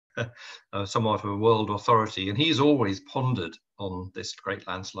somewhat of a world authority, and he's always pondered on this great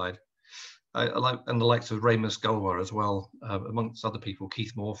landslide. And the likes of Remus Gulwer as well, amongst other people,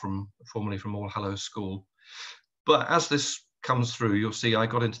 Keith Moore, formerly from All Hallows School. But as this comes through, you'll see I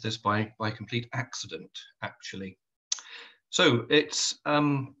got into this by complete accident, actually. So it's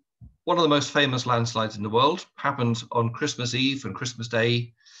one of the most famous landslides in the world. Happened on Christmas Eve and Christmas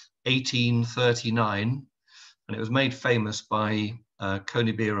Day, 1839, and it was made famous by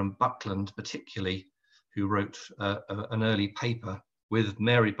Conybeare and Buckland, particularly, who wrote an early paper with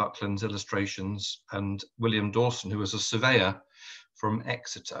Mary Buckland's illustrations and William Dawson, who was a surveyor from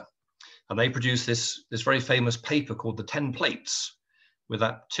Exeter. And they produced this very famous paper called the 10 Plates, with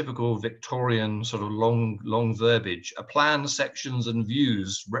that typical Victorian sort of long verbiage, a plan, sections and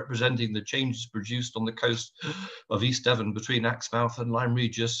views representing the changes produced on the coast of East Devon between Axmouth and Lyme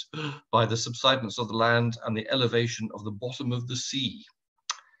Regis by the subsidence of the land and the elevation of the bottom of the sea.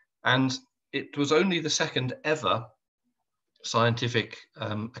 And it was only the second ever scientific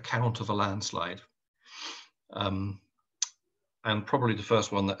account of a landslide, and probably the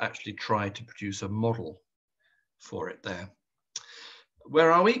first one that actually tried to produce a model for it there.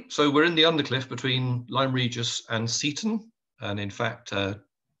 Where are we? So we're in the undercliff between Lyme Regis and Seaton, and in fact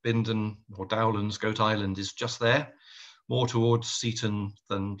Bindon or Dowland's Goat Island is just there, more towards Seaton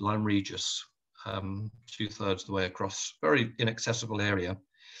than Lyme Regis, 2/3 the way across. Very inaccessible area,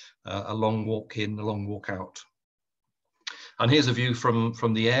 a long walk in, a long walk out. And here's a view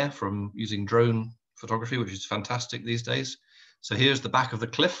from the air, from using drone photography, which is fantastic these days. So here's the back of the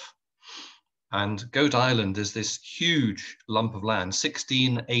cliff, and Goat Island is this huge lump of land,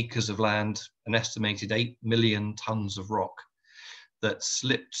 16 acres of land, an estimated 8 million tons of rock that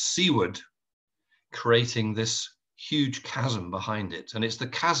slipped seaward, creating this huge chasm behind it. And it's the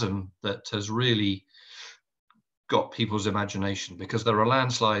chasm that has really got people's imagination, because there are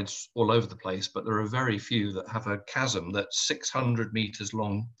landslides all over the place, but there are very few that have a chasm that's 600 meters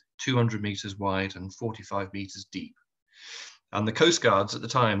long, 200 meters wide and 45 meters deep. And the Coast Guards at the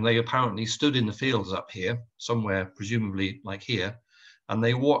time, they apparently stood in the fields up here, somewhere presumably like here, and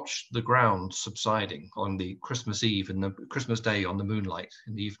they watched the ground subsiding on the Christmas Eve and the Christmas Day on the moonlight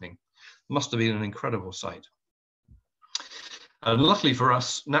in the evening. It must have been an incredible sight. And luckily for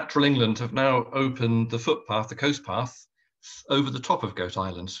us, Natural England have now opened the footpath, the coast path, over the top of Goat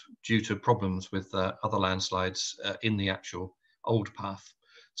Island due to problems with other landslides in the actual old path.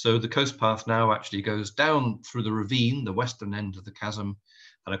 So the coast path now actually goes down through the ravine, the western end of the chasm,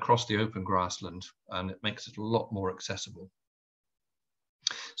 and across the open grassland, and it makes it a lot more accessible.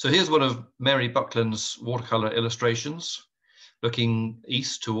 So here's one of Mary Buckland's watercolor illustrations. Looking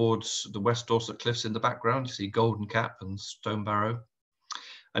east towards the West Dorset Cliffs in the background, you see Golden Cap and Stone Barrow.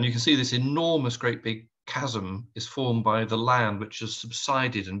 And you can see this enormous, great big chasm is formed by the land which has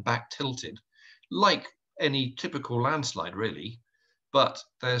subsided and back tilted, like any typical landslide really. But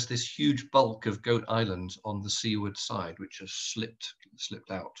there's this huge bulk of Goat Island on the seaward side, which has slipped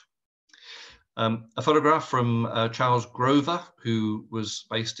out. A photograph from Charles Grover, who was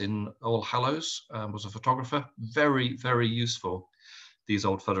based in All Hallows, was a photographer. Very, very useful, these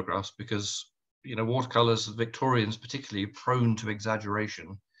old photographs, because, you know, watercolors, Victorians particularly, prone to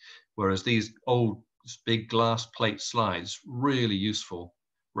exaggeration, whereas these old big glass plate slides, really useful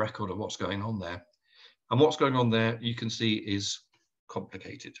record of what's going on there. And what's going on there, you can see, is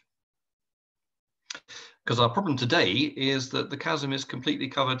complicated. Because our problem today is that the chasm is completely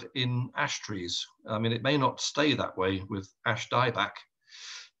covered in ash trees. I mean, it may not stay that way with ash dieback,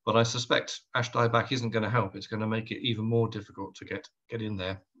 but I suspect ash dieback isn't going to help. It's going to make it even more difficult to get in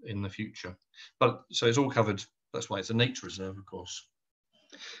there in the future. But so it's all covered. That's why it's a nature reserve, of course.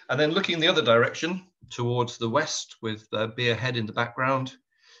 And then looking the other direction towards the west with Beer Head in the background.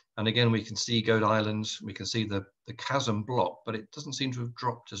 And again, we can see Goat Island. We can see the chasm block, but it doesn't seem to have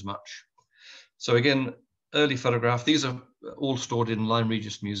dropped as much. So again, early photograph. These are all stored in Lyme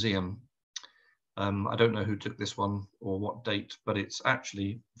Regis Museum. I don't know who took this one or what date, but it's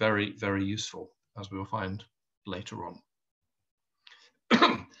actually very, very useful, as we will find later on.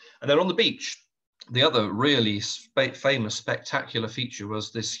 And then on the beach, the other really famous, spectacular feature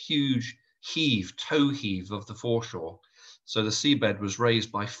was this huge toe heave of the foreshore. So the seabed was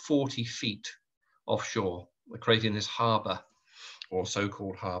raised by 40 feet offshore, creating this harbour, or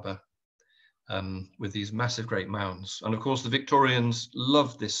so-called harbour, with these massive great mounds. And of course, the Victorians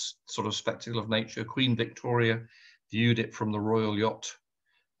loved this sort of spectacle of nature. Queen Victoria viewed it from the royal yacht.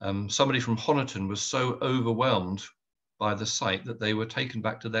 Somebody from Honiton was so overwhelmed by the sight that they were taken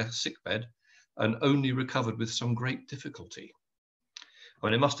back to their sickbed and only recovered with some great difficulty. I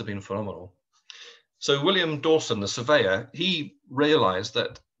mean, it must have been phenomenal. So William Dawson, the surveyor, he realized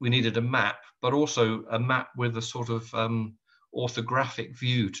that we needed a map, but also a map with a sort of orthographic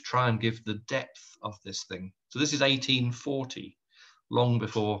view to try and give the depth of this thing. So this is 1840, long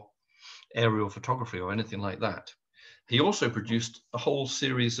before aerial photography or anything like that. He also produced a whole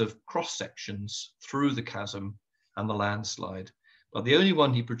series of cross sections through the chasm and the landslide. But the only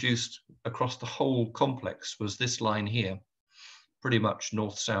one he produced across the whole complex was this line here, pretty much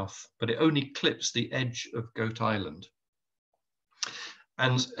north-south, but it only clips the edge of Goat Island.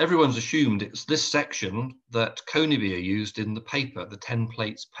 And everyone's assumed it's this section that Conybeare used in the paper, the 10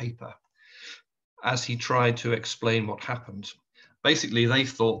 plates paper, as he tried to explain what happened. Basically, they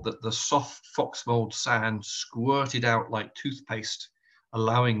thought that the soft fox mold sand squirted out like toothpaste,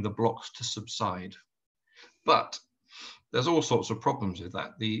 allowing the blocks to subside. But there's all sorts of problems with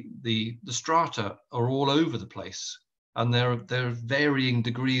that. The strata are all over the place, and there are varying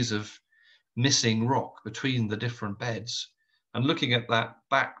degrees of missing rock between the different beds. And looking at that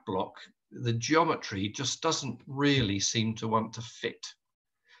back block, the geometry just doesn't really seem to want to fit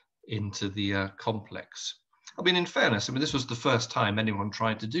into the complex. I mean, in fairness, I mean, this was the first time anyone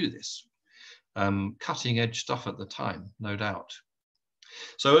tried to do this. Cutting edge stuff at the time, no doubt.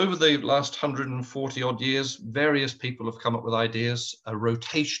 So over the last 140 odd years, various people have come up with ideas: a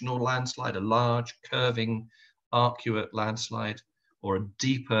rotational landslide, a large curving arcuate landslide, or a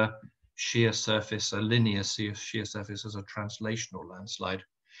deeper shear surface, a linear shear surface as a translational landslide.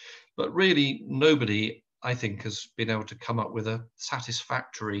 But really nobody, I think, has been able to come up with a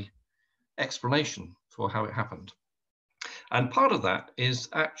satisfactory explanation for how it happened. And part of that is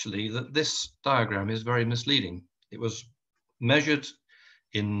actually that this diagram is very misleading. It was measured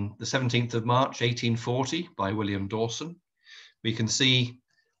in the 17th of March, 1840 by William Dawson. We can see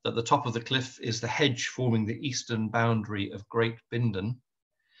that the top of the cliff is the hedge forming the eastern boundary of Great Bindon.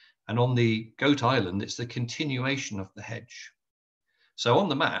 And on the Goat Island, it's the continuation of the hedge. So on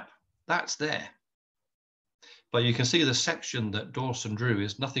the map, that's there. But you can see the section that Dawson drew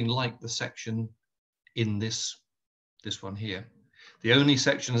is nothing like the section in this one here. The only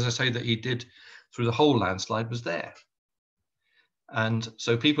section, as I say, that he did through the whole landslide was there. And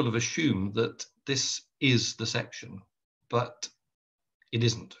so people have assumed that this is the section, but it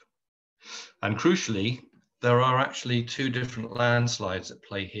isn't. And crucially, there are actually two different landslides at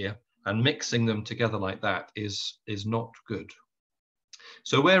play here, and mixing them together like that is not good.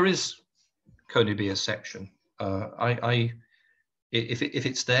 So where is Conybeare's section? If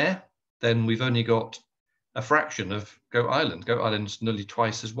it's there, then we've only got a fraction of Goat Island. Goat Island's nearly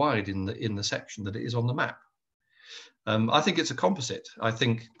twice as wide in the section that it is on the map. I think it's a composite. I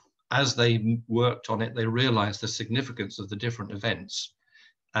think as they worked on it, they realized the significance of the different events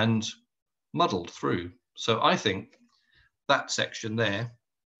and muddled through. So I think that section there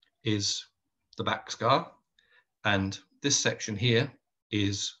is the back scar, and this section here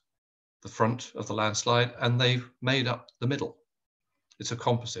is the front of the landslide, and they've made up the middle. It's a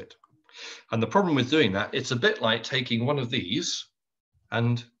composite. And the problem with doing that, it's a bit like taking one of these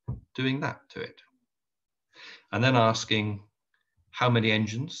and doing that to it. And then asking how many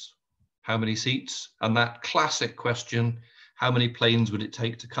engines, how many seats, and that classic question, how many planes would it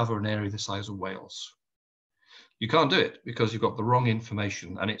take to cover an area the size of Wales? You can't do it because you've got the wrong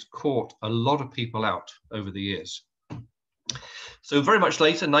information, and it's caught a lot of people out over the years. So very much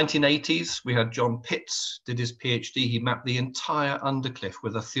later, 1980s, we had John Pitts did his PhD. He mapped the entire undercliff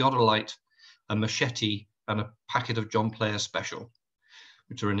with a theodolite, a machete, and a packet of John Player Special,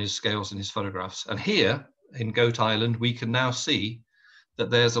 which are in his scales and his photographs. And here in Goat Island, we can now see that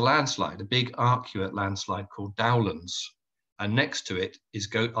there's a landslide, a big arcuate landslide called Dowlands. And next to it is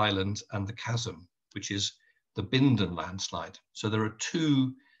Goat Island and the chasm, which is the Bindon landslide. So there are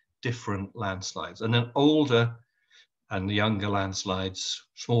two different landslides, and then older and younger landslides,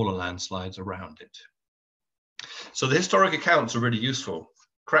 smaller landslides around it. So the historic accounts are really useful.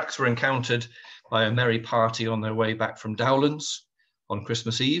 Cracks were encountered by a merry party on their way back from Dowlands on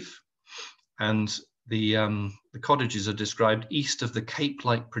Christmas Eve. And the cottages are described east of the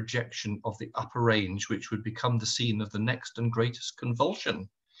cape-like projection of the upper range, which would become the scene of the next and greatest convulsion,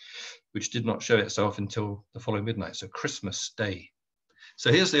 which did not show itself until the following midnight, so Christmas Day. So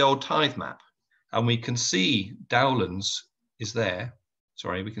here's the old tithe map. And we can see Dowlands is there.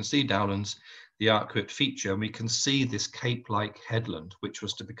 Sorry, we can see Dowlands, the arcuate feature, and we can see this cape-like headland, which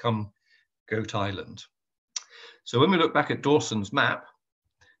was to become Goat Island. So when we look back at Dawson's map,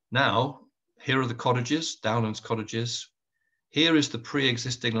 now here are the cottages, Dowlands cottages. Here is the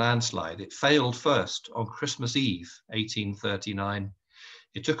pre-existing landslide. It failed first on Christmas Eve, 1839.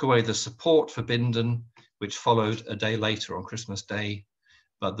 It took away the support for Bindon, which followed a day later on Christmas Day.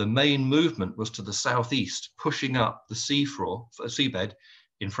 But the main movement was to the southeast, pushing up the seabed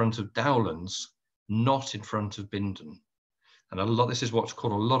in front of Dowlands, not in front of Bindon. And this is what's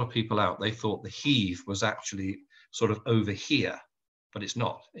caught a lot of people out. They thought the heave was actually sort of over here, but it's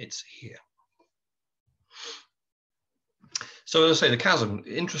not, it's here. So as I say, the chasm,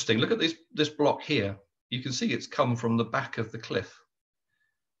 interesting. Look at this block here. You can see it's come from the back of the cliff.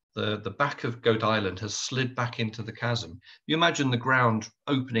 The back of Goat Island has slid back into the chasm. You imagine the ground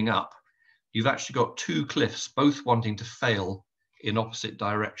opening up. You've actually got two cliffs, both wanting to fail in opposite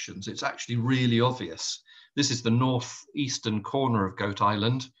directions. It's actually really obvious. This is the northeastern corner of Goat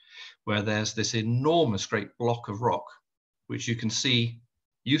Island, where there's this enormous great block of rock, which you can see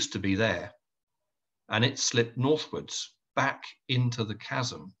used to be there. And it slipped northwards back into the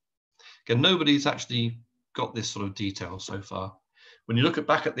chasm. Again, nobody's actually got this sort of detail so far. When you look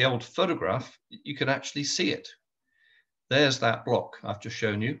back at the old photograph, you can actually see it. There's that block I've just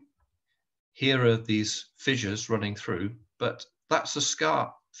shown you. Here are these fissures running through, but that's a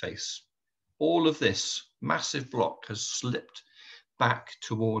scar face. All of this massive block has slipped back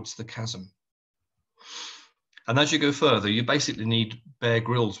towards the chasm. And as you go further, you basically need Bear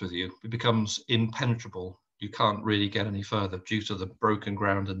Grylls with you. It becomes impenetrable. You can't really get any further due to the broken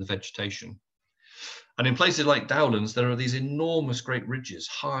ground and the vegetation. And in places like Dowlands, there are these enormous great ridges,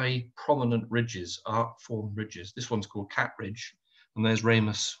 high, prominent ridges, arc-formed ridges. This one's called Cat Ridge, and there's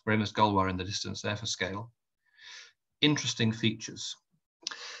Ramus Gulwar in the distance there for scale. Interesting features.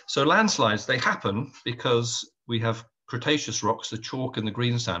 So landslides, they happen because we have Cretaceous rocks, the chalk and the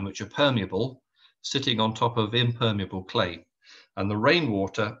green sand, which are permeable, sitting on top of impermeable clay. And the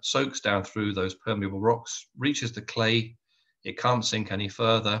rainwater soaks down through those permeable rocks, reaches the clay, it can't sink any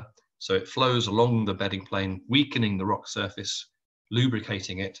further, so it flows along the bedding plane, weakening the rock surface,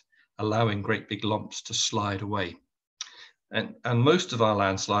 lubricating it, allowing great big lumps to slide away. And most of our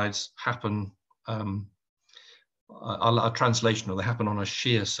landslides happen, a translation, or they happen on a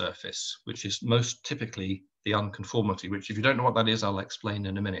shear surface, which is most typically the unconformity, which if you don't know what that is, I'll explain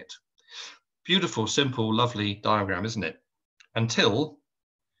in a minute. Beautiful, simple, lovely diagram, isn't it? Until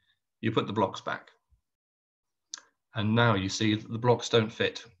you put the blocks back. And now you see that the blocks don't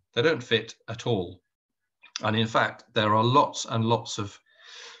fit. They don't fit at all. And in fact, there are lots and lots of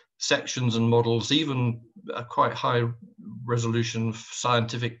sections and models, even quite high resolution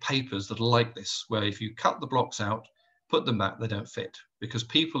scientific papers that are like this, where if you cut the blocks out, put them back, they don't fit, because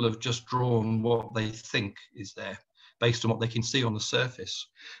people have just drawn what they think is there based on what they can see on the surface.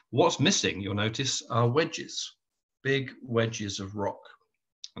 What's missing, you'll notice, are wedges, big wedges of rock.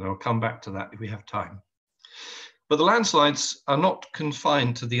 And I'll come back to that if we have time. But the landslides are not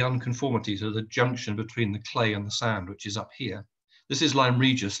confined to the unconformity, to the junction between the clay and the sand, which is up here. This is Lyme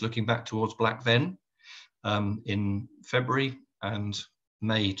Regis looking back towards Black Ven in February and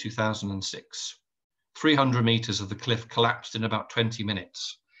May 2006. 300 meters of the cliff collapsed in about 20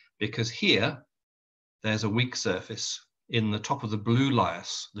 minutes because here there's a weak surface in the top of the blue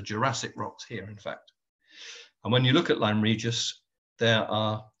lias, the Jurassic rocks here, in fact. And when you look at Lyme Regis, there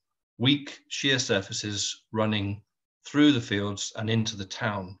are weak shear surfaces running through the fields and into the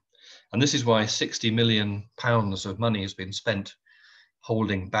town. And this is why £60 million of money has been spent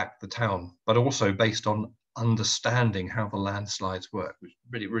holding back the town, but also based on understanding how the landslides work, which is a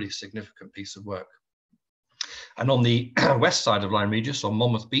really, really significant piece of work. And on the west side of Lyme Regis, on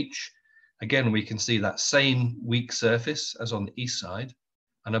Monmouth Beach, again, we can see that same weak surface as on the east side,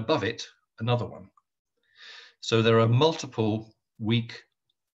 and above it, another one. So there are multiple weak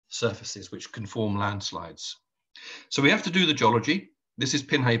surfaces which can form landslides. So we have to do the geology. This is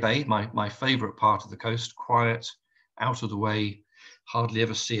Pinhay Bay, my favorite part of the coast, quiet, out of the way, hardly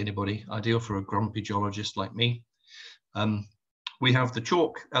ever see anybody, ideal for a grumpy geologist like me. We have the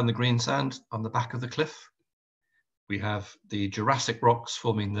chalk and the green sand on the back of the cliff. We have the Jurassic rocks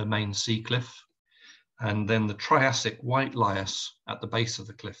forming the main sea cliff, and then the Triassic white lias at the base of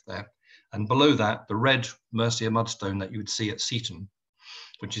the cliff there. And below that, the red Mercia mudstone that you would see at Seaton,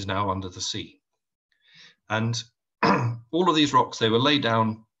 which is now under the sea. And all of these rocks, they were laid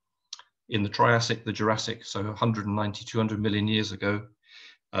down in the Triassic, the Jurassic, so 190, 200 million years ago.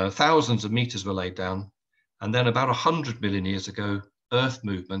 Thousands of meters were laid down. And then about 100 million years ago, earth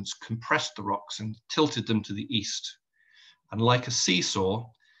movements compressed the rocks and tilted them to the east. And like a seesaw,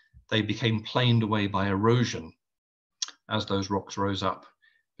 they became planed away by erosion as those rocks rose up,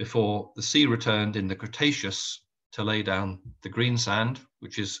 before the sea returned in the Cretaceous to lay down the green sand,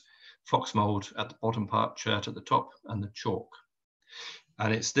 which is fox mold at the bottom part, chert at the top, and the chalk.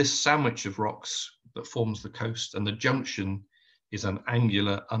 And it's this sandwich of rocks that forms the coast, and the junction is an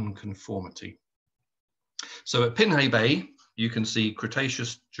angular unconformity. So at Pinhay Bay, you can see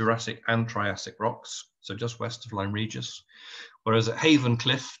Cretaceous, Jurassic and Triassic rocks, so just west of Lyme Regis. Whereas at Haven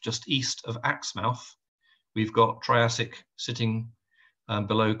Cliff, just east of Axmouth, we've got Triassic sitting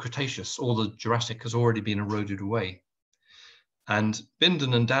below Cretaceous. All the Jurassic has already been eroded away. And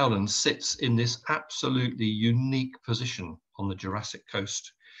Bindon and Dowlands sits in this absolutely unique position on the Jurassic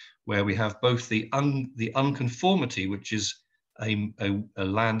coast, where we have both the unconformity, which is a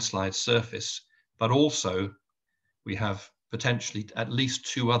landslide surface, but also we have potentially at least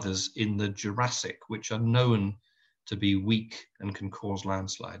two others in the Jurassic, which are known to be weak and can cause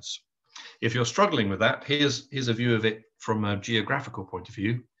landslides. If you're struggling with that, here's a view of it from a geographical point of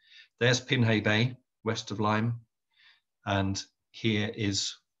view. There's Pinhay Bay, west of Lyme, and here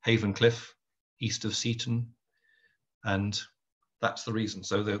is Haven Cliff, east of Seaton, and that's the reason.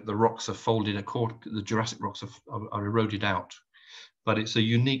 So the rocks are folded, the Jurassic rocks are eroded out, but it's a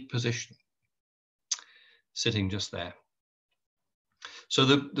unique position, sitting just there. So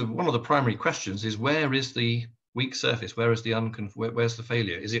one of the primary questions is, where is the weak surface? Where's the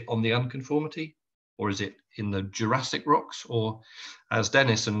failure? Is it on the unconformity, or is it in the Jurassic rocks, or, as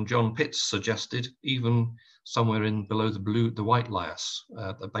Dennis and John Pitts suggested, even somewhere in below the white lias,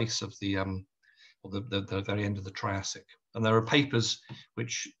 the base of the very end of the Triassic? And there are papers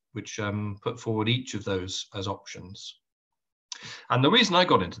which put forward each of those as options. And the reason I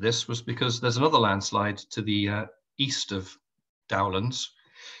got into this was because there's another landslide to the east of Dowlands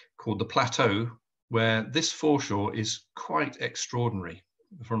called the Plateau, where this foreshore is quite extraordinary.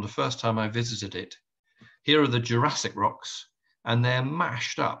 From the first time I visited it, here are the Jurassic rocks, and they're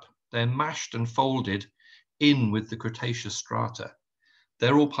mashed up. They're mashed and folded in with the Cretaceous strata.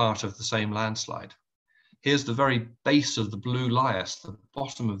 They're all part of the same landslide. Here's the very base of the blue lias, the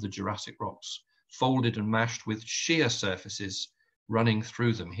bottom of the Jurassic rocks, folded and mashed with shear surfaces running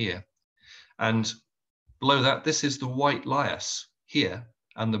through them here. And below that, this is the white lias here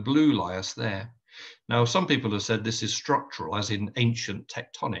and the blue lias there. Now, some people have said this is structural, as in ancient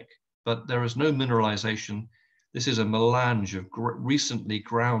tectonic, but there is no mineralization. This is a melange of recently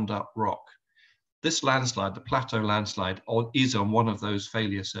ground up rock. This landslide, the Plateau landslide, is on one of those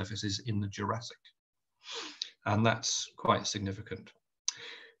failure surfaces in the Jurassic. And that's quite significant.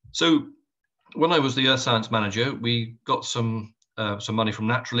 So when I was the Earth Science Manager, we got some money from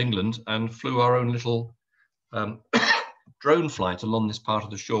Natural England and flew our own little drone flight along this part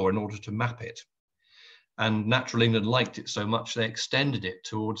of the shore in order to map it. And Natural England liked it so much, they extended it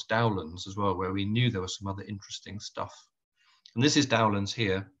towards Dowlands as well, where we knew there was some other interesting stuff. And this is Dowlands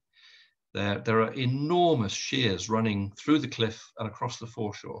here. There are enormous shears running through the cliff and across the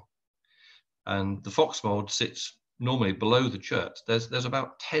foreshore. And the Foxmold sits normally below the chert. There's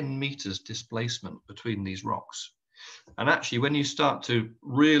about 10 meters displacement between these rocks. And actually, when you start to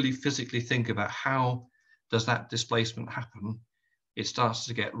really physically think about how does that displacement happen, it starts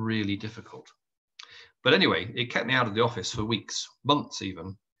to get really difficult. But anyway, it kept me out of the office for weeks, months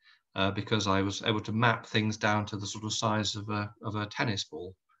even, because I was able to map things down to the sort of size of a tennis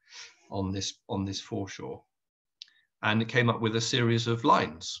ball on this foreshore. And it came up with a series of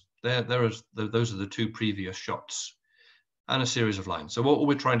lines. Those are the two previous shots and a series of lines. So what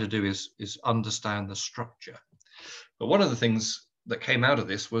we're trying to do is understand the structure. But one of the things that came out of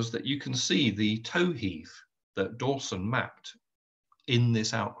this was that you can see the toe heave that Dawson mapped in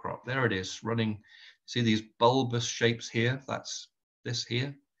this outcrop. There it is, running. See these bulbous shapes here? That's this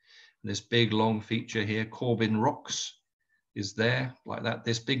here. This big long feature here, Corbin Rocks, is there like that.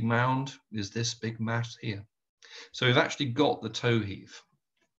 This big mound is this big mass here. So we've actually got the toe heave.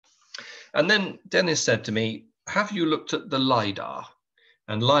 And then Dennis said to me, have you looked at the LiDAR?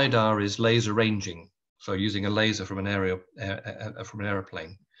 And LiDAR is laser ranging, so using a laser from an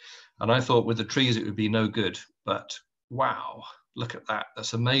aeroplane. And I thought with the trees it would be no good, but wow, look at that.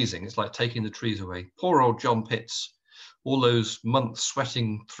 That's amazing. It's like taking the trees away. Poor old John Pitts, all those months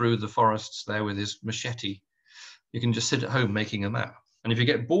sweating through the forests there with his machete. You can just sit at home making a map. And if you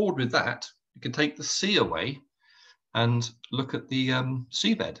get bored with that, you can take the sea away and look at the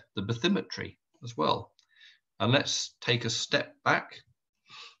seabed, the bathymetry as well. And let's take a step back.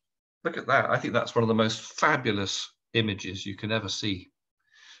 Look at that. I think that's one of the most fabulous images you can ever see.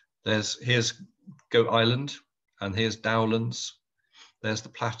 Here's Goat Island, and here's Dowlands. There's the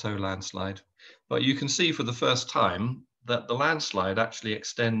Plateau landslide. But you can see for the first time that the landslide actually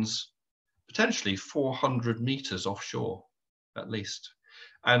extends potentially 400 meters offshore, at least.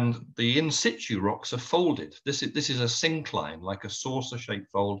 And the in situ rocks are folded. This is a syncline, like a saucer-shaped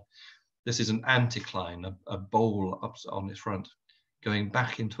fold. This is an anticline, a bowl up on its front, going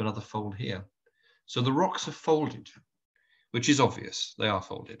back into another fold here. So the rocks are folded, which is obvious. They are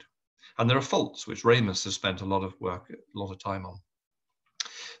folded. And there are faults, which Ramus has spent a lot of time on.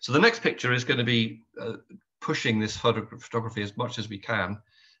 So the next picture is going to be pushing this photography as much as we can,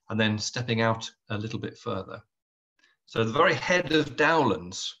 and then stepping out a little bit further. So the very head of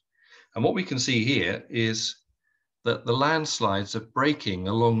Dowlands, and what we can see here is that the landslides are breaking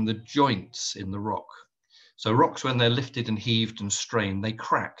along the joints in the rock. So rocks, when they're lifted and heaved and strained, they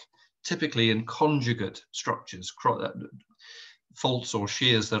crack, typically in conjugate structures, faults or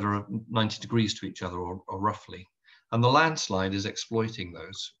shears that are 90 degrees to each other, or roughly. And the landslide is exploiting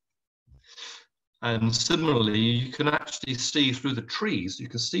those. And similarly, you can actually see through the trees, you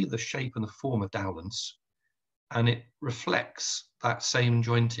can see the shape and the form of Dowlands, and it reflects that same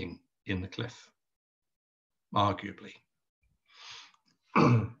jointing in the cliff, arguably.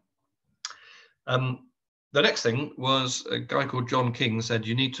 The next thing was a guy called John King said,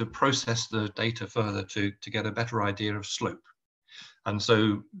 you need to process the data further to get a better idea of slope. And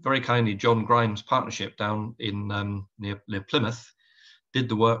so very kindly, John Grimes' partnership down in near Plymouth did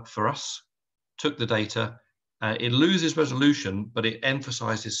the work for us, took the data. It loses resolution, but it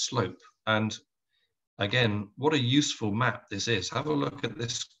emphasizes slope. And again, what a useful map this is. Have a look at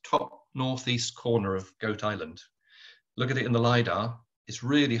this top northeast corner of Goat Island. Look at it in the LiDAR. It's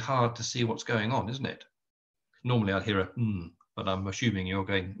really hard to see what's going on, isn't it? Normally I'd hear a but I'm assuming you're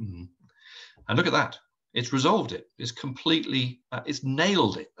going And look at that. It's resolved it. It's completely, it's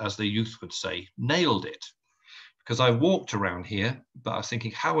nailed it, as the youth would say, nailed it. Because I walked around here, but I was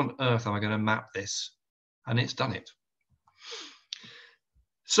thinking, how on earth am I going to map this? And it's done it.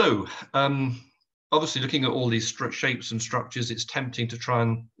 So, obviously looking at all these shapes and structures, it's tempting to try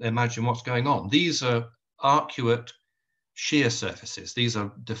and imagine what's going on. These are arcuate shear surfaces. These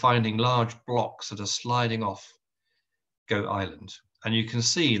are defining large blocks that are sliding off Goat Island. And you can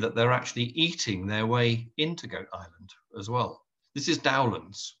see that they're actually eating their way into Goat Island as well. This is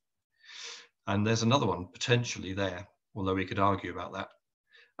Dowlands. And there's another one potentially there, although we could argue about that.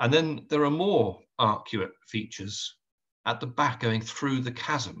 And then there are more arcuate features at the back going through the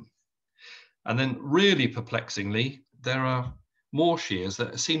chasm. And then really perplexingly, there are more shears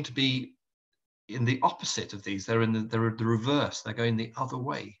that seem to be in the opposite of these. They're the reverse. They're going the other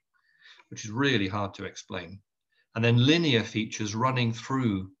way, which is really hard to explain. And then linear features running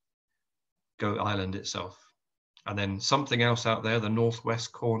through Goat Island itself. And then something else out there, the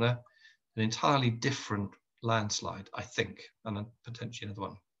northwest corner, an entirely different landslide, I think, and then potentially another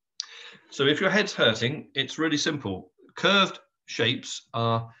one. So if your head's hurting, it's really simple. Curved shapes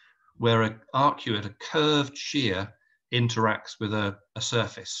are where an arcuate, a curved shear, interacts with a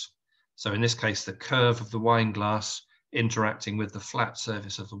surface. So in this case, the curve of the wine glass interacting with the flat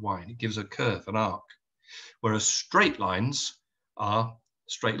surface of the wine. It gives a curve, an arc. Whereas straight lines are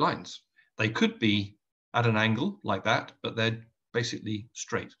straight lines. They could be at an angle like that, but they're basically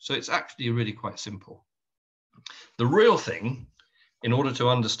straight. So it's actually really quite simple. The real thing, in order to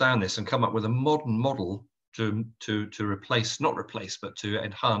understand this and come up with a modern model to replace, not replace, but to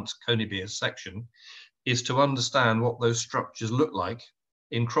enhance Conybeare's section, is to understand what those structures look like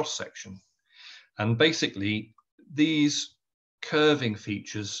in cross-section. And basically, these curving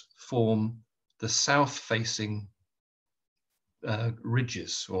features form the south-facing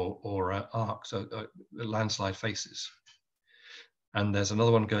ridges or arcs, landslide faces. And there's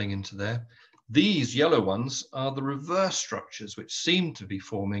another one going into there. These yellow ones are the reverse structures, which seem to be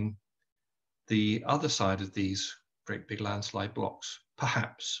forming the other side of these great big landslide blocks,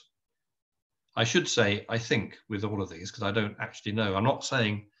 perhaps. I should say, I think, with all of these, because I don't actually know. I'm not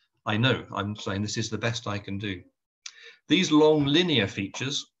saying I know, I'm saying this is the best I can do. These long linear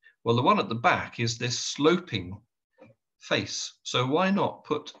features, well, the one at the back is this sloping face. So why not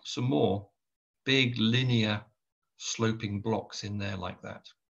put some more big linear sloping blocks in there like that?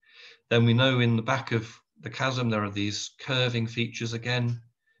 Then we know in the back of the chasm, there are these curving features again,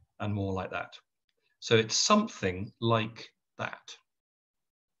 and more like that. So it's something like that.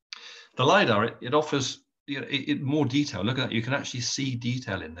 The LiDAR, it offers more detail. Look at that, you can actually see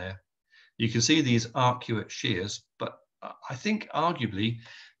detail in there. You can see these arcuate shears, but I think arguably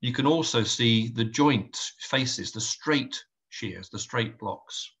you can also see the joint faces, the straight shears, the straight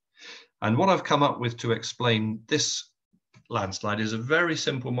blocks. And what I've come up with to explain this landslide is a very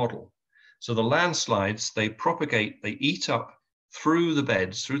simple model. So the landslides, they propagate, they eat up through the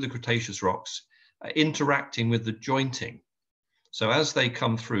beds, through the Cretaceous rocks, interacting with the jointing. So as they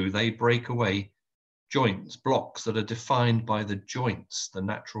come through, they break away joints, blocks that are defined by the joints, the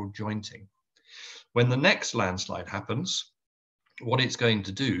natural jointing. When the next landslide happens, what it's going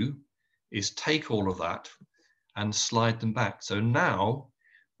to do is take all of that and slide them back. So now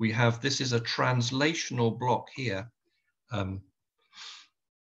we have, this is a translational block here,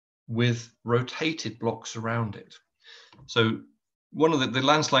 with rotated blocks around it. So one of the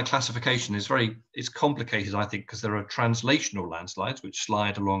landslide classification is it's complicated, I think, because there are translational landslides which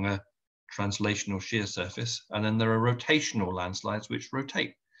slide along a translational shear surface, and then there are rotational landslides which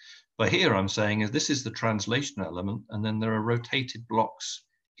rotate. But here I'm saying is this is the translational element, and then there are rotated blocks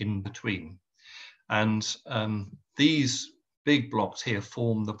in between. And these big blocks here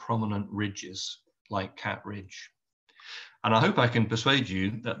form the prominent ridges, like Cat Ridge. And I hope I can persuade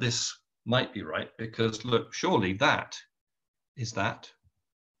you that this might be right, because look, surely that is that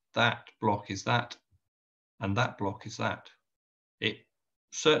block is that, and that block is that. It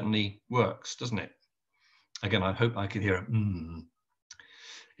certainly works, doesn't it? Again, I hope I can hear it.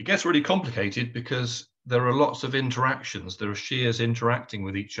 It gets really complicated because there are lots of interactions. There are shears interacting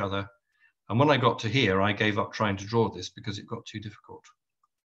with each other. And when I got to here, I gave up trying to draw this because it got too difficult.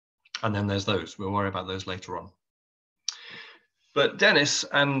 And then there's those. We'll worry about those later on. But Dennis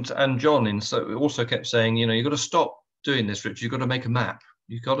and John also kept saying, you know, you've got to stop doing this, Rich. You've got to make a map.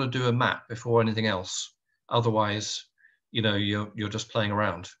 You've got to do a map before anything else. Otherwise, you know, you're just playing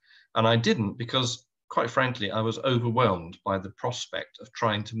around. And I didn't, because quite frankly, I was overwhelmed by the prospect of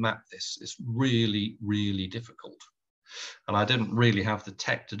trying to map this. It's really, really difficult. And I didn't really have the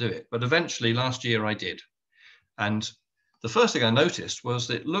tech to do it. But eventually last year I did. And the first thing I noticed was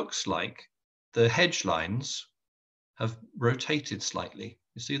that it looks like the hedge lines have rotated slightly.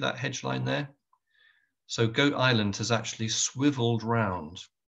 You see that hedge line there? So Goat Island has actually swiveled round.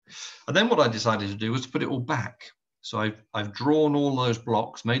 And then what I decided to do was to put it all back. So I've drawn all those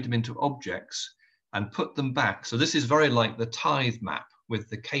blocks, made them into objects, and put them back. So this is very like the tithe map with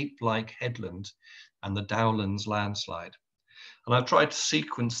the cape-like headland and the Dowlands landslide. And I've tried to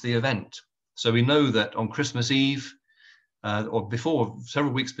sequence the event. So we know that on Christmas Eve, or before,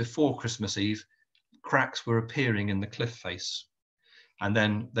 several weeks before Christmas Eve, cracks were appearing in the cliff face. And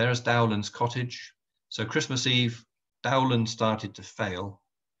then there's Dowlands Cottage. So Christmas Eve, Dowland started to fail.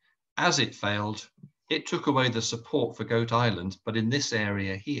 As it failed, it took away the support for Goat Island, but in this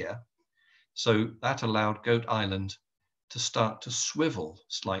area here. So that allowed Goat Island to start to swivel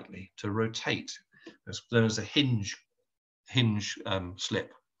slightly, to rotate. There was a hinge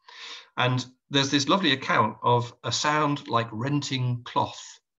slip. And there's this lovely account of a sound like renting cloth.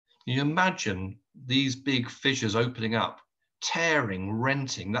 You imagine these big fissures opening up, tearing,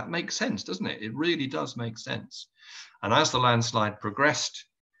 renting. That makes sense, doesn't it? It really does make sense. And as the landslide progressed,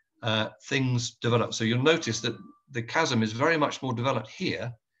 things developed. So you'll notice that the chasm is very much more developed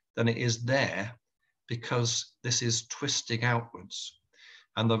here than it is there, because this is twisting outwards.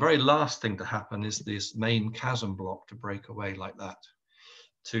 And the very last thing to happen is this main chasm block to break away like that,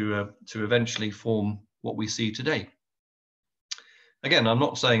 to eventually form what we see today. Again, I'm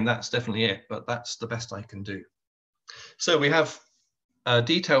not saying that's definitely it, but that's the best I can do. So we have a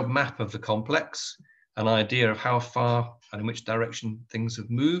detailed map of the complex, an idea of how far and in which direction things have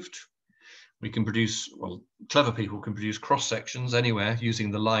moved. We can produce, well, clever people can produce cross sections anywhere using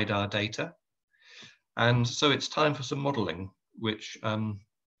the LiDAR data. And so it's time for some modeling, which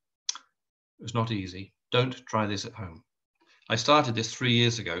is not easy. Don't try this at home. I started this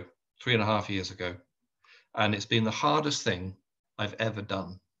 3.5 years ago, and it's been the hardest thing I've ever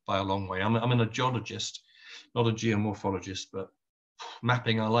done by a long way. I'm a geologist, not a geomorphologist, but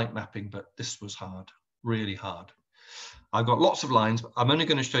mapping, I like mapping, but this was hard, really hard. I've got lots of lines, but I'm only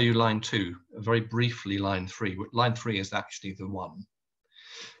going to show you line 2, very briefly line 3. Line 3 is actually the one.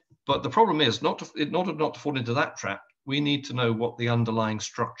 But the problem is not to fall into that trap. We need to know what the underlying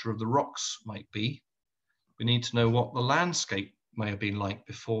structure of the rocks might be. We need to know what the landscape may have been like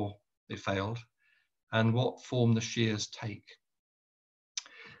before it failed, and what form the shears take.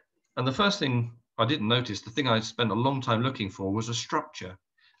 And the first thing I didn't notice, the thing I spent a long time looking for, was a structure.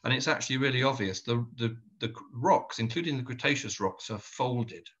 And it's actually really obvious. The rocks, including the Cretaceous rocks, are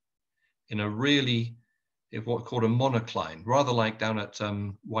folded in a really, what's called a monocline, rather like down at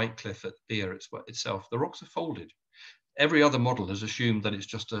Whitecliff at Beer itself. The rocks are folded. Every other model has assumed that it's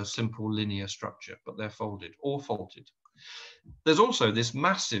just a simple linear structure, but they're folded or faulted. There's also this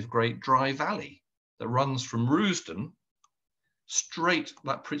massive great dry valley that runs from Roosden straight,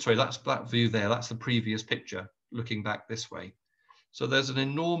 that's that view there, that's the previous picture looking back this way. So there's an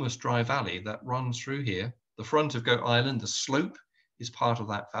enormous dry valley that runs through here. The front of Goat Island, the slope, is part of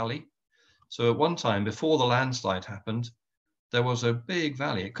that valley. So at one time, before the landslide happened, there was a big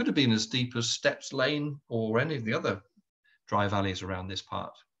valley. It could have been as deep as Steps Lane or any of the other dry valleys around this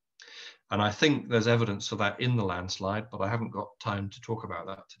part. And I think there's evidence of that in the landslide, but I haven't got time to talk about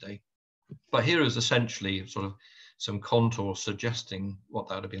that today. But here is essentially sort of some contours suggesting what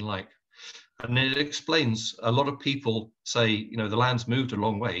that would have been like. And it explains, a lot of people say, you know, the land's moved a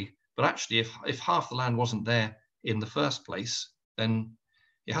long way, But actually, if half the land wasn't there in the first place, then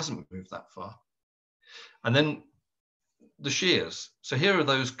it hasn't moved that far. And then the shears. So here are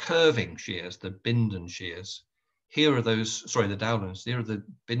those curving shears, the Bindon shears. Here are those, sorry, the Dowlands. Here are the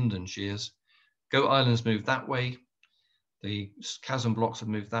Bindon shears. Goat Island's moved that way. The chasm blocks have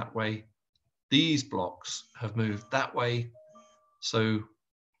moved that way. These blocks have moved that way. So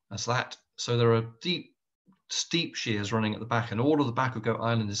that's that. So there are deep, steep shears running at the back, and all of the back of Goat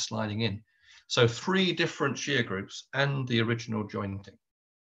Island is sliding in. So 3 different shear groups and the original jointing.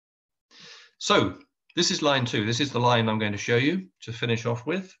 So this is line 2. This is the line I'm going to show you to finish off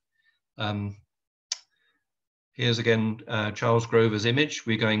with. Here's again Charles Grover's image.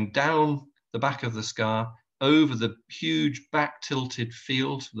 We're going down the back of the scar, over the huge back tilted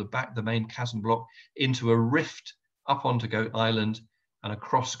field, the main chasm block, into a rift up onto Goat Island and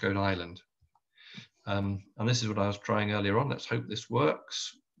across Goat Island. And this is what I was trying earlier on. Let's hope this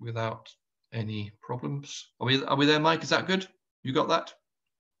works without any problems. Are we there, Mike? Is that good? You got that?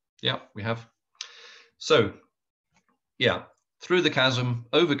 Yeah, we have. So, yeah, through the chasm,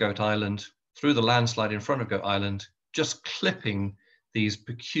 over Goat Island, through the landslide in front of Goat Island, just clipping these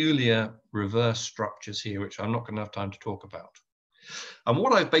peculiar reverse structures here, which I'm not going to have time to talk about. And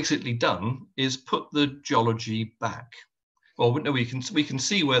what I've basically done is put the geology back. Well, no, we can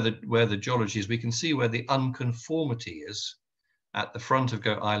see where the geology is. We can see where the unconformity is at the front of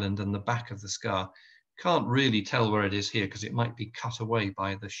Goat Island and the back of the scar. Can't really tell where it is here because it might be cut away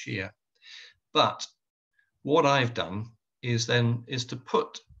by the shear. But what I've done is to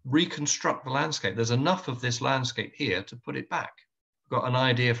reconstruct the landscape. There's enough of this landscape here to put it back. We've got an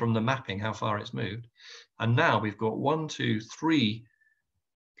idea from the mapping how far it's moved. And now we've got 1, 2, 3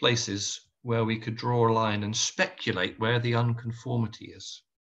 places where we could draw a line and speculate where the unconformity is.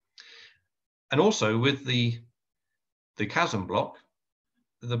 And also with the chasm block,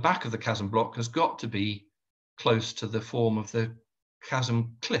 the back of the chasm block has got to be close to the form of the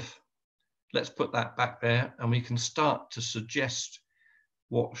chasm cliff. Let's put that back there and we can start to suggest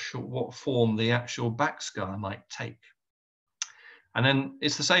what form the actual back scar might take. And then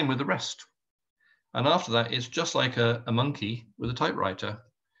it's the same with the rest. And after that, it's just like a monkey with a typewriter,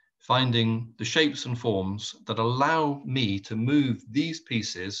 finding the shapes and forms that allow me to move these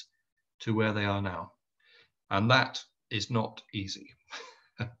pieces to where they are now. And that is not easy.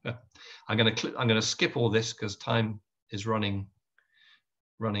 I'm going to skip all this because time is running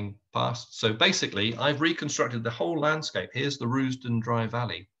past. So basically, I've reconstructed the whole landscape. Here's the Roosden Dry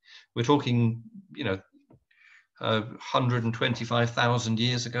Valley. We're talking, 125,000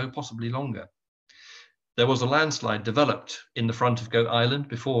 years ago, possibly longer. There was a landslide developed in the front of Goat Island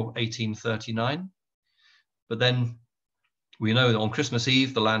before 1839. But then we know that on Christmas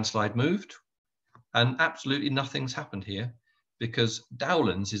Eve, the landslide moved and absolutely nothing's happened here because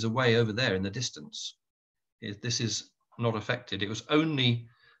Dowlands is away over there in the distance. This is not affected. It was only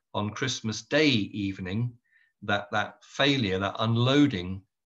on Christmas Day evening that failure, that unloading,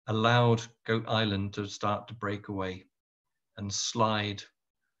 allowed Goat Island to start to break away and slide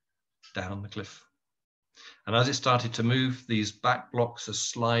down the cliff. And as it started to move, these back blocks are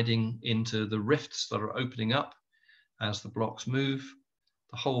sliding into the rifts that are opening up. As the blocks move,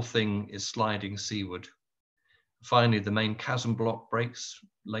 the whole thing is sliding seaward. Finally, the main chasm block breaks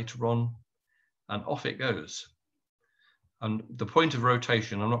later on, and off it goes. And the point of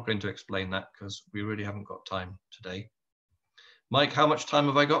rotation, I'm not going to explain that because we really haven't got time today. Mike, how much time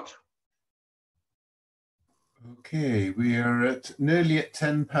have I got? Okay, we are nearly at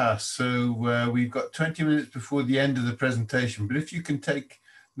 10 past, so we've got 20 minutes before the end of the presentation. But if you can take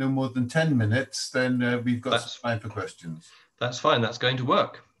no more than 10 minutes, then we've got some time for questions. That's fine, that's going to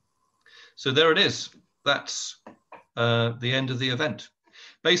work. So there it is. That's the end of the event.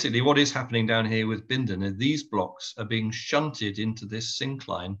 Basically, what is happening down here with Bindon is these blocks are being shunted into this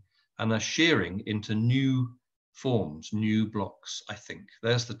syncline and are shearing into new forms, new blocks, I think.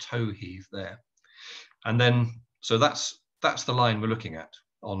 There's the toe heave there. And then, so that's the line we're looking at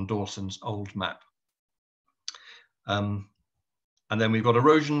on Dawson's old map. And then we've got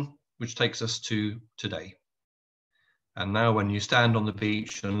erosion, which takes us to today. And now when you stand on the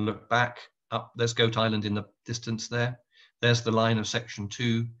beach and look back up, there's Goat Island in the distance there. There's the line of section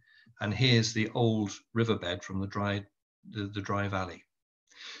 2. And here's the old riverbed from the dry valley.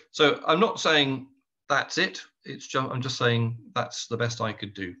 So I'm not saying that's it. I'm just saying that's the best I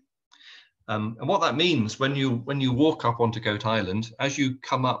could do. And what that means when you walk up onto Goat Island, as you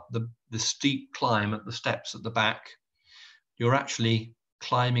come up the steep climb at the steps at the back, you're actually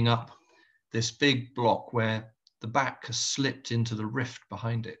climbing up this big block where the back has slipped into the rift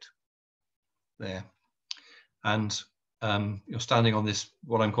behind it there. And you're standing on this,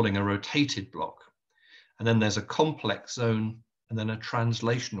 what I'm calling a rotated block. And then there's a complex zone and then a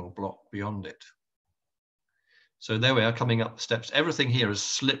translational block beyond it. So there we are coming up the steps. Everything here has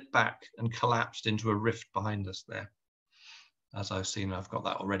slipped back and collapsed into a rift behind us there. As I've seen, I've got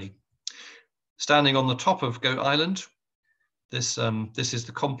that already. Standing on the top of Goat Island, this is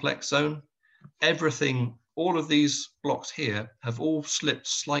the complex zone. Everything, all of these blocks here have all slipped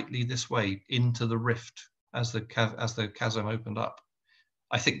slightly this way into the rift as the chasm opened up,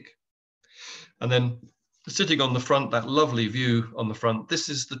 I think. And then sitting on the front, that lovely view on the front, this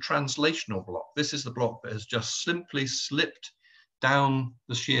is the translational block. This is the block that has just simply slipped down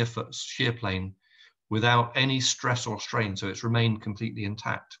the shear plane without any stress or strain, so it's remained completely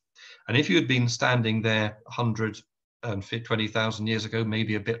intact. And if you had been standing there 120,000 years ago,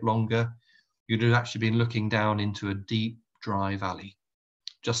 maybe a bit longer, you'd have actually been looking down into a deep, dry valley,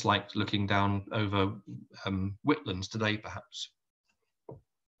 just like looking down over Whitlands today, perhaps.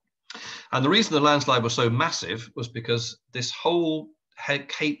 And the reason the landslide was so massive was because this whole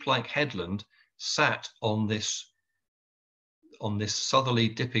cape-like headland sat on this southerly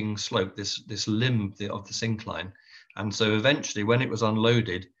dipping slope, this limb of the syncline. And so eventually, when it was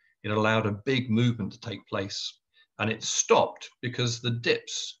unloaded, it allowed a big movement to take place. And it stopped because the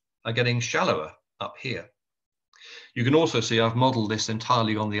dips are getting shallower up here. You can also see I've modeled this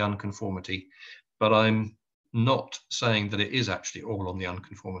entirely on the unconformity, but I'm not saying that it is actually all on the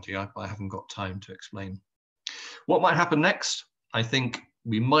unconformity. I haven't got time to explain. What might happen next? I think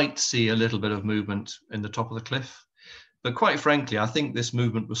we might see a little bit of movement in the top of the cliff, but quite frankly, I think this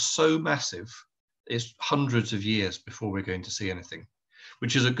movement was so massive, it's hundreds of years before we're going to see anything,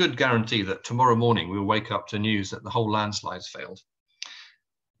 which is a good guarantee that tomorrow morning we'll wake up to news that the whole landslide's failed.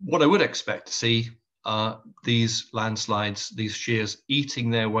 What I would expect to see are these landslides, these shears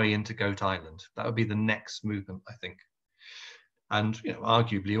eating their way into Goat Island. That would be the next movement, I think. And, you know,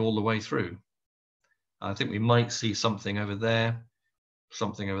 arguably all the way through. I think we might see something over there,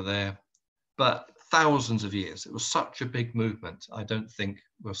 but thousands of years. It was such a big movement. I don't think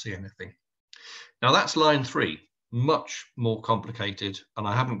we'll see anything. Now that's line 3, much more complicated, and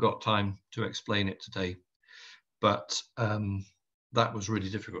I haven't got time to explain it today, but that was really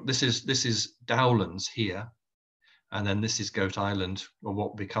difficult. This is Dowlands here, and then this is Goat Island, or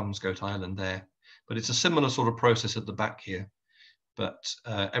what becomes Goat Island there. But it's a similar sort of process at the back here, but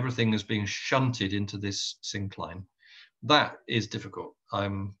everything is being shunted into this syncline. That is difficult.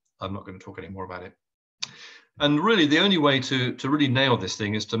 I'm not going to talk any more about it. And really, the only way to really nail this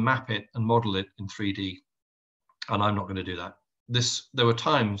thing is to map it and model it in 3D. And I'm not going to do that. There were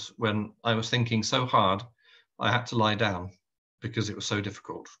times when I was thinking so hard, I had to lie down because it was so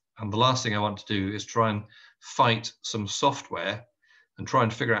difficult. And the last thing I want to do is try and fight some software and try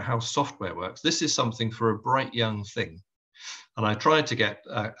and figure out how software works. This is something for a bright young thing. And I tried to get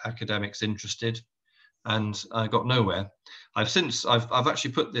academics interested, and I got nowhere. I've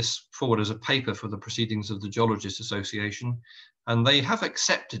actually put this forward as a paper for the Proceedings of the Geologists Association, and they have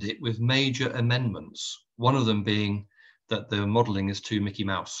accepted it with major amendments. One of them being that the modeling is too Mickey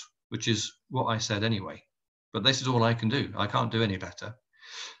Mouse, which is what I said anyway. But this is all I can do. I can't do any better.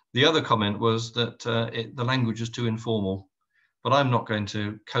 The other comment was that the language is too informal, but I'm not going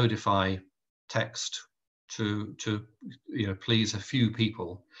to codify text to please a few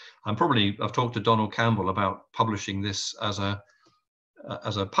people. I've talked to Donald Campbell about publishing this as a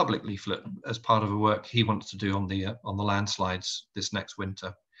public leaflet as part of a work he wants to do on the landslides this next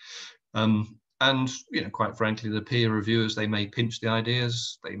winter. And quite frankly, the peer reviewers, they may pinch the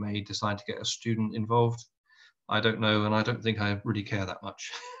ideas, they may decide to get a student involved. I don't know, and I don't think I really care that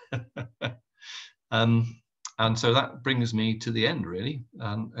much. And so that brings me to the end, really.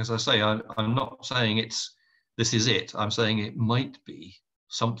 And as I say, I'm not saying this is it. I'm saying it might be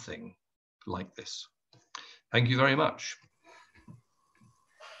something like this. Thank you very much.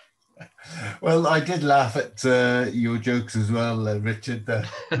 Well, I did laugh at your jokes as well, Richard.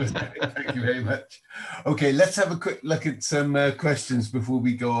 Thank you very much. Okay, let's have a quick look at some questions before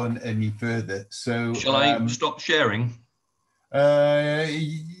we go on any further. So, shall I stop sharing?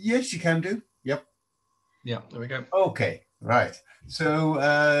 Yes, you can do. Yep. Yeah, there we go. Okay, right. So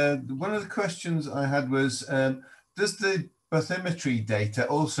one of the questions I had was, does the bathymetry data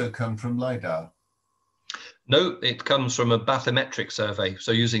also come from LiDAR? No, it comes from a bathymetric survey,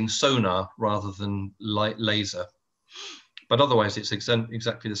 so using sonar rather than laser. But otherwise, it's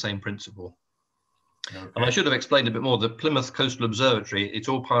exactly the same principle. Okay. And I should have explained a bit more. The Plymouth Coastal Observatory, it's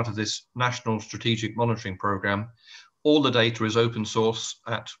all part of this National Strategic Monitoring Programme. All the data is open source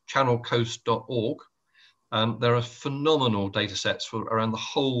at channelcoast.org. There are phenomenal data sets for around the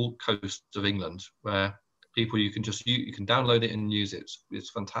whole coast of England, where people, you can just you can download it and use it. It's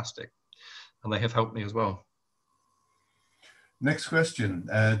fantastic, and they have helped me as well. Next question.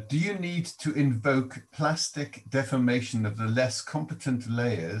 Do you need to invoke plastic deformation of the less competent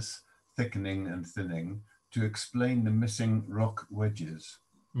layers, thickening and thinning, to explain the missing rock wedges?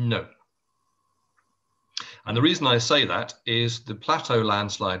 No. And the reason I say that is the plateau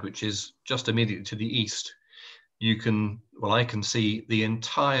landslide, which is just immediately to the east, I can see the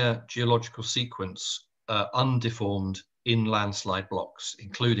entire geological sequence undeformed in landslide blocks,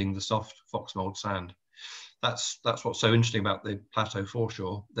 including the soft fox mold sand. That's what's so interesting about the plateau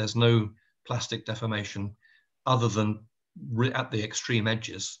foreshore. There's no plastic deformation other than at the extreme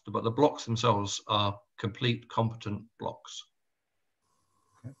edges, but the blocks themselves are complete competent blocks.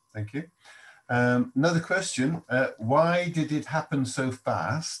 Okay, thank you. Another question, why did it happen so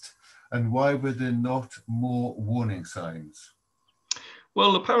fast, and why were there not more warning signs?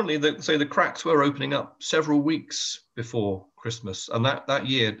 Well, apparently the cracks were opening up several weeks before Christmas, and that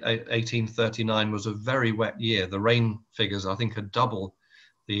year, 1839, was a very wet year. The rain figures, I think, had double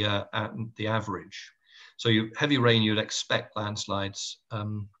the average. So heavy rain, you'd expect landslides,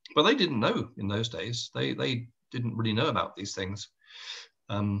 but they didn't know in those days. They didn't really know about these things.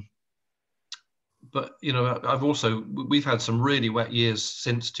 But we've had some really wet years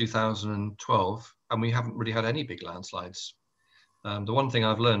since 2012, and we haven't really had any big landslides. The one thing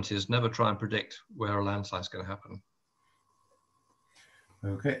I've learned is never try and predict where a landslide is going to happen.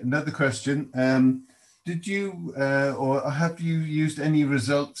 Okay, another question. Did you or have you used any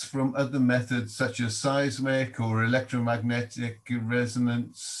results from other methods such as seismic or electromagnetic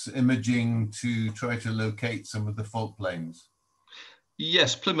resonance imaging to try to locate some of the fault planes?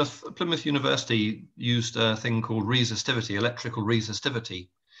 Yes, Plymouth University used a thing called resistivity, electrical resistivity,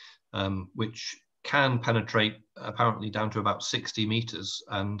 which can penetrate apparently down to about 60 meters.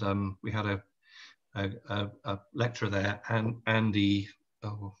 And we had a lecturer there, and Andy,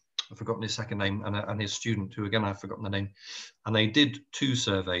 I've forgotten his second name, and his student, who again I've forgotten the name, and they did 2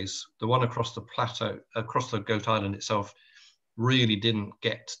 surveys. The one across the plateau, across the Goat Island itself, really didn't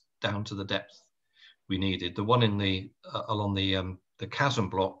get down to the depth we needed. The one in along the chasm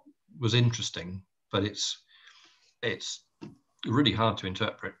block was interesting, but it's really hard to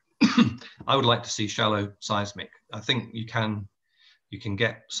interpret. I would like to see shallow seismic. I think you can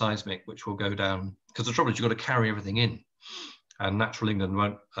get seismic which will go down, because the trouble is you've got to carry everything in, and Natural England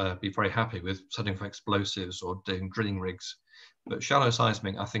won't be very happy with setting for explosives or doing drilling rigs. But shallow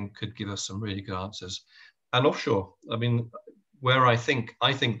seismic, I think, could give us some really good answers. And offshore, I mean, where I think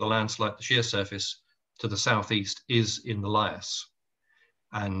the landslide, the shear surface to the southeast is in the lias.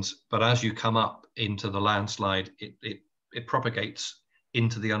 But as you come up into the landslide, it propagates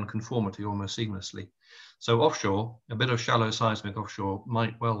into the unconformity almost seamlessly. So offshore, a bit of shallow seismic offshore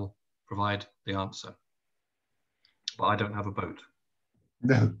might well provide the answer. But I don't have a boat.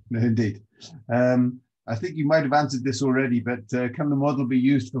 No, indeed. I think you might have answered this already, but can the model be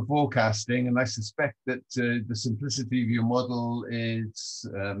used for forecasting? And I suspect that the simplicity of your model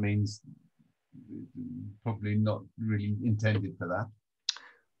means probably not really intended for that.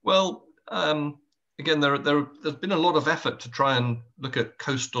 Well, again, there's been a lot of effort to try and look at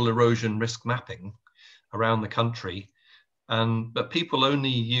coastal erosion risk mapping around the country, but people only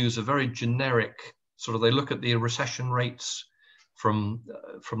use a very generic sort of, they look at the recession rates from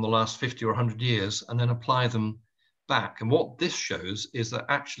the last 50 or 100 years and then apply them back. And what this shows is that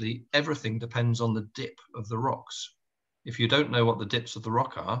actually everything depends on the dip of the rocks. If you don't know what the dips of the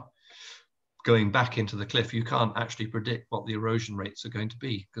rock are, going back into the cliff, you can't actually predict what the erosion rates are going to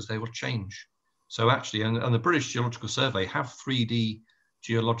be, because they will change. So actually, and the British Geological Survey have 3D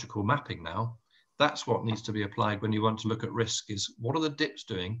geological mapping now. That's what needs to be applied when you want to look at risk, is what are the dips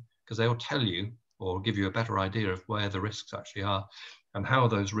doing? Because they will tell you or give you a better idea of where the risks actually are and how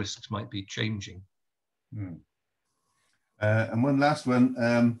those risks might be changing. And one last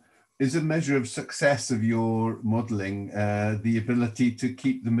one, is a measure of success of your modelling the ability to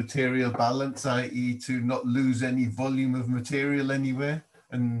keep the material balance, i.e. to not lose any volume of material anywhere?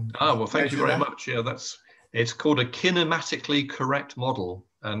 And well, thank you very much. Yeah, it's called a kinematically correct model.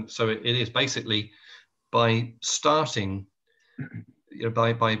 And so it is basically by starting,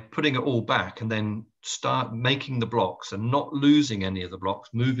 by putting it all back and then start making the blocks and not losing any of the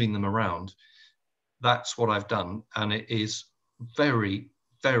blocks, moving them around. That's what I've done. And it is very,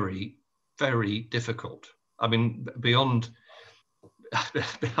 very, very difficult. I mean, beyond,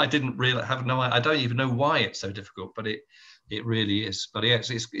 I didn't really have I don't even know why it's so difficult, but it really is. But yeah,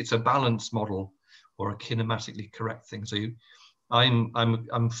 it's a balanced model or a kinematically correct thing. So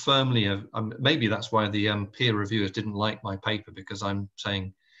I'm firmly, maybe that's why the peer reviewers didn't like my paper, because I'm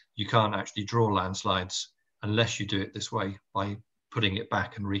saying you can't actually draw landslides unless you do it this way by putting it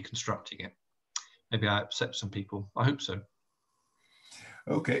back and reconstructing it. Maybe I upset some people. I hope so.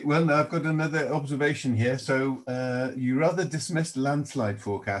 Okay, well, now I've got another observation here. So you rather dismissed landslide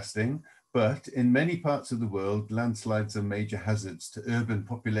forecasting, but in many parts of the world, landslides are major hazards to urban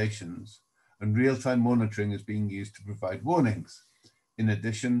populations, and real-time monitoring is being used to provide warnings. In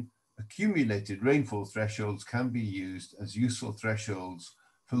addition, accumulated rainfall thresholds can be used as useful thresholds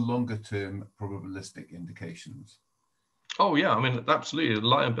for longer-term probabilistic indications. Oh yeah, I mean, absolutely.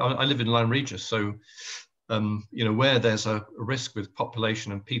 I live in Lyme Regis, so you know, where there's a risk with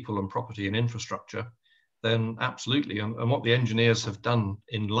population and people and property and infrastructure, then absolutely. And what the engineers have done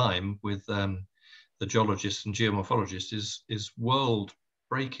in Lyme with the geologists and geomorphologists is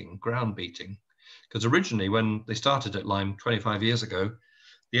world-breaking, ground-beating. Because originally, when they started at Lyme 25 years ago,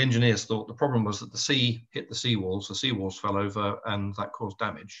 the engineers thought the problem was that the sea hit the seawalls fell over, and that caused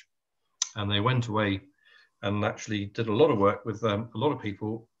damage. And they went away and actually did a lot of work with a lot of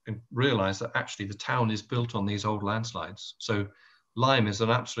people and realized that actually the town is built on these old landslides. So Lyme is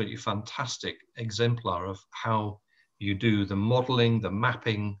an absolutely fantastic exemplar of how you do the modeling, the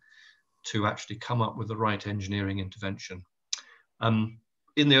mapping to actually come up with the right engineering intervention.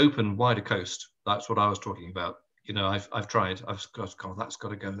 In the open, wider coast, that's what I was talking about. You know, I've tried, I've got, God, that's got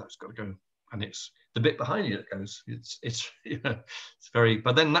to go, that's got to go. And it's the bit behind you that goes, it's you know, it's very,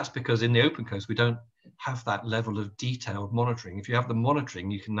 but then that's because in the open coast, we don't have that level of detailed monitoring. If you have the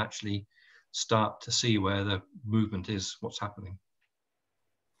monitoring, you can actually start to see where the movement is, what's happening.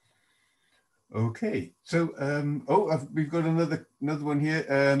 Okay, so we've got another one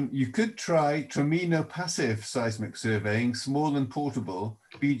here. You could try Tramino passive seismic surveying, small and portable.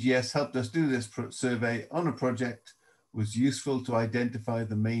 BGS helped us do this survey on a project, was useful to identify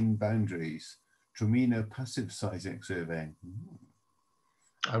the main boundaries. Tramino passive seismic surveying.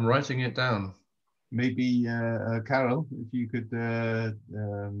 I'm writing it down. Maybe Carol, if you could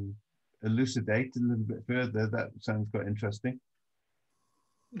elucidate a little bit further, that sounds quite interesting.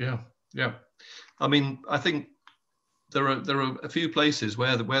 Yeah. Yeah, I mean, I think there are a few places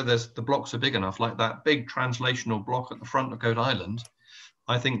where there's the blocks are big enough, like that big translational block at the front of Goat Island.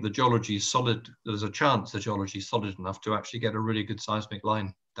 I think the geology is solid. There's a chance the geology is solid enough to actually get a really good seismic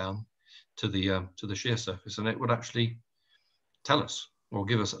line down to the shear surface, and it would actually tell us or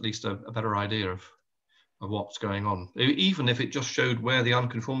give us at least a better idea of what's going on, even if it just showed where the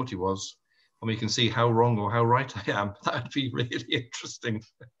unconformity was, and we can see how wrong or how right I am. That would be really interesting.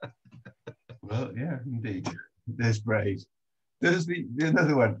 Well, yeah, indeed. There's brave. There's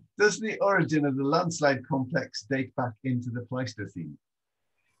another one. Does the origin of the landslide complex date back into the Pleistocene?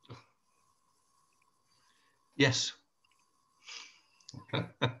 Yes.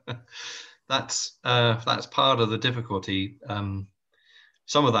 That's part of the difficulty.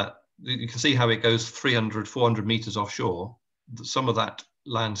 Some of that, you can see how it goes 300, 400 meters offshore. Some of that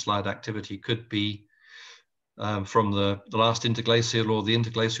landslide activity could be from the last interglacial or the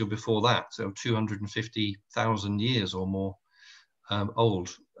interglacial before that, so 250,000 years or more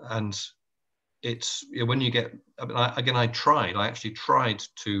old. And it's, you know, when you get, I actually tried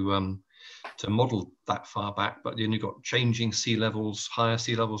to model that far back, but then you've got changing sea levels, higher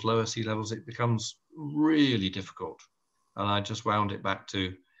sea levels, lower sea levels. It becomes really difficult. And I just wound it back to,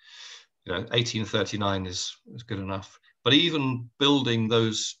 you know, 1839 is good enough. But even building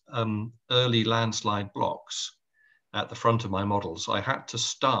those early landslide blocks at the front of my models, I had to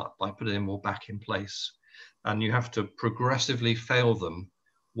start by putting them all back in place. And you have to progressively fail them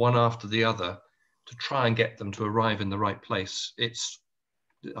one after the other to try and get them to arrive in the right place.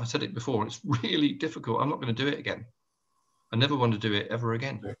 I said it before, it's really difficult. I'm not going to do it again. I never want to do it ever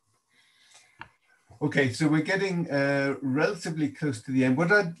again. Okay, so we're getting relatively close to the end.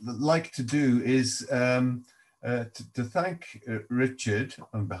 What I'd like to do is to thank Richard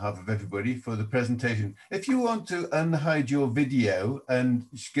on behalf of everybody for the presentation. If you want to unhide your video and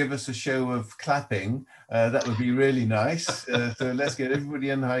give us a show of clapping, that would be really nice. So let's get everybody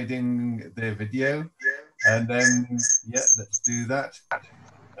unhiding their video. And then, yeah, let's do that.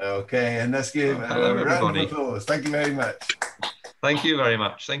 Okay, and let's give hello, a everybody. round of applause. Thank you very much. Thank you very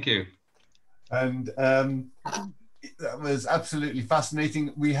much. Thank you. And that was absolutely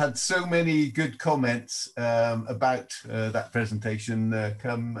fascinating. We had so many good comments about that presentation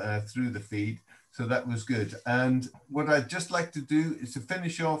come through the feed, so that was good. And what I'd just like to do is to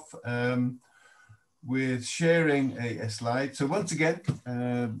finish off with sharing a slide. So once again,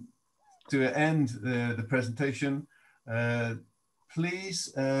 to end the presentation,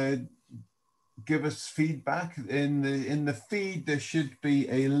 please give us feedback. In the feed, there should be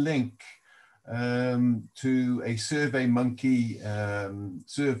a link to a SurveyMonkey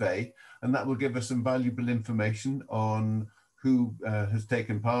survey, and that will give us some valuable information on who has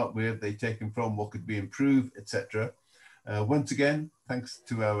taken part, where they've taken from, what could be improved, etc. Once again, thanks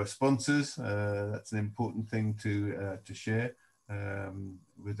to our sponsors. That's an important thing to share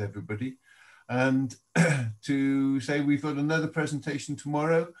with everybody. And to say we've got another presentation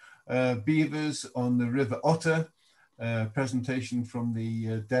tomorrow, beavers on the River Otter, presentation from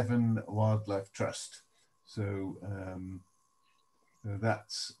the Devon Wildlife Trust. So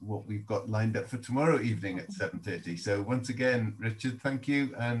that's what we've got lined up for tomorrow evening at 7:30. So once again, Richard, thank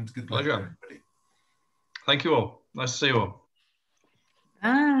you and good luck to everybody. Thank you all. Nice to see you all.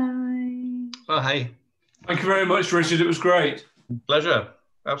 Bye. Oh, hey. Thank you very much, Richard. It was great. Pleasure.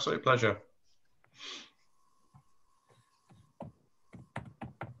 Absolute pleasure.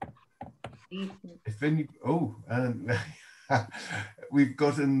 If any, we've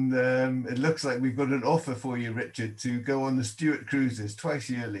got an, it looks like we've got an offer for you, Richard, to go on the Stuart cruises twice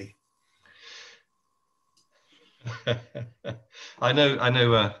yearly. I know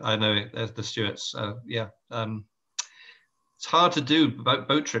the Stuarts. Yeah, it's hard to do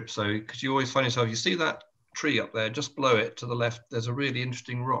boat trips though, because you always find yourself. You see that tree up there, just below it to the left. There's a really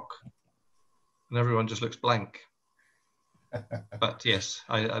interesting rock, and everyone just looks blank. But yes,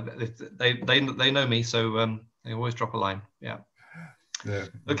 they know me, so they always drop a line. Yeah.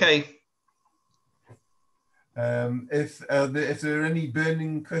 Okay. If there are any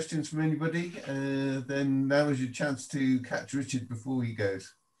burning questions from anybody, then now is your chance to catch Richard before he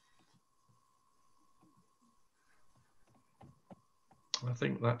goes. I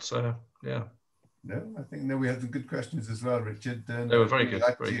think that's yeah. No, I think we had some good questions as well, Richard. They were very good.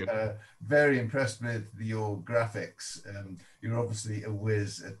 Very good. Very impressed with your graphics. You're obviously a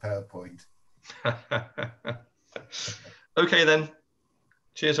whiz at PowerPoint. Okay then.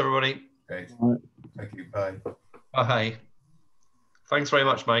 Cheers, everybody. Great. Thank you. Bye. Bye. Thanks very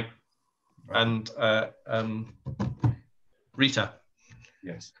much, Mike. Bye. And Rita.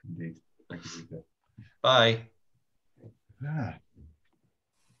 Yes, indeed. Thank you, Rita. Bye. Ah.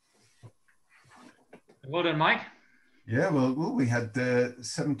 Well done, Mike. Yeah, well, we had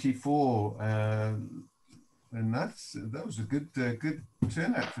 74, and that was a good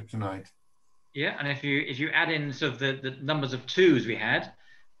turnout for tonight. Yeah, and if you add in sort of the numbers of twos we had,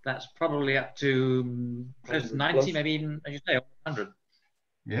 that's probably up to close to 90, plus. Maybe even, as you say, 100.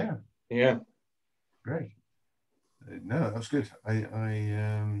 Yeah. Yeah. Great. No, that was good.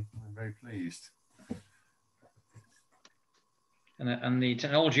 I'm very pleased. And the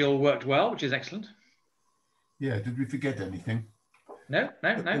technology all worked well, which is excellent. Yeah, did we forget anything? No.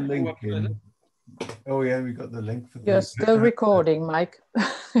 Oh yeah, we got the link for the... You're still recording, Mike.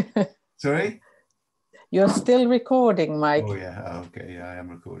 Sorry? You're still recording, Mike. Oh yeah, okay, yeah, I am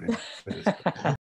recording.